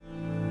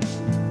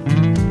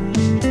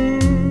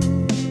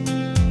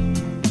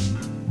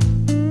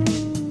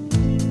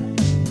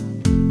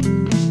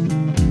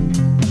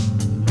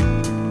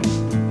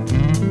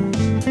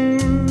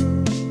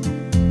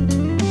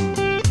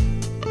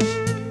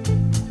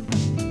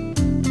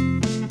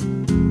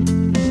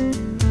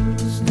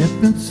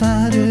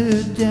inside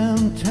a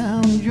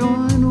downtown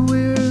joint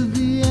where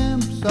the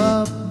amps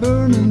are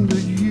burning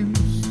the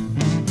juice.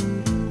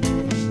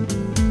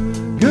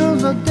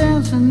 Girls are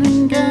dancing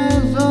and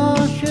guys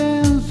are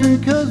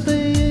chancing 'cause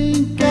they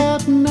ain't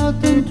got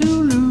nothing to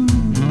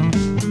lose.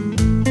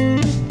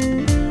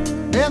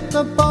 At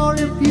the bar,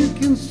 if you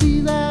can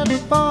see that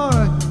far,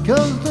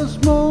 'cause the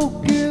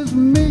smoke is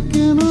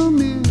making a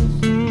mess.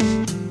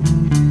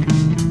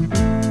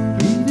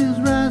 Heat is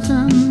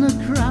rising, the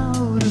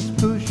crowd is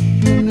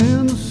pushing,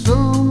 and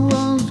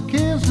someone's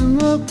kissing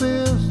the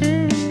best.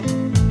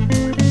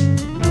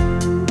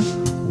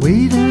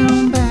 Way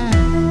down back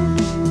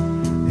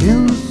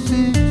in the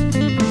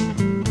 60s,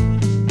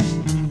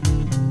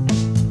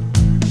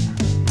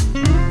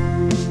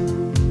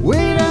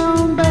 way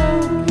down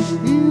back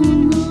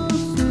in the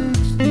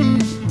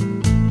 60s.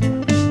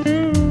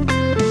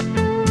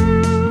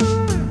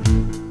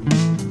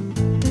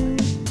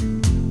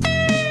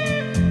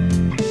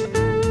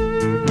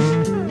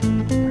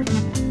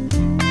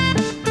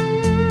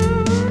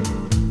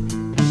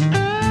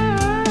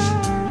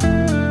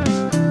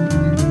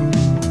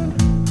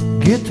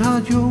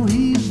 Guitar Joe,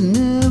 he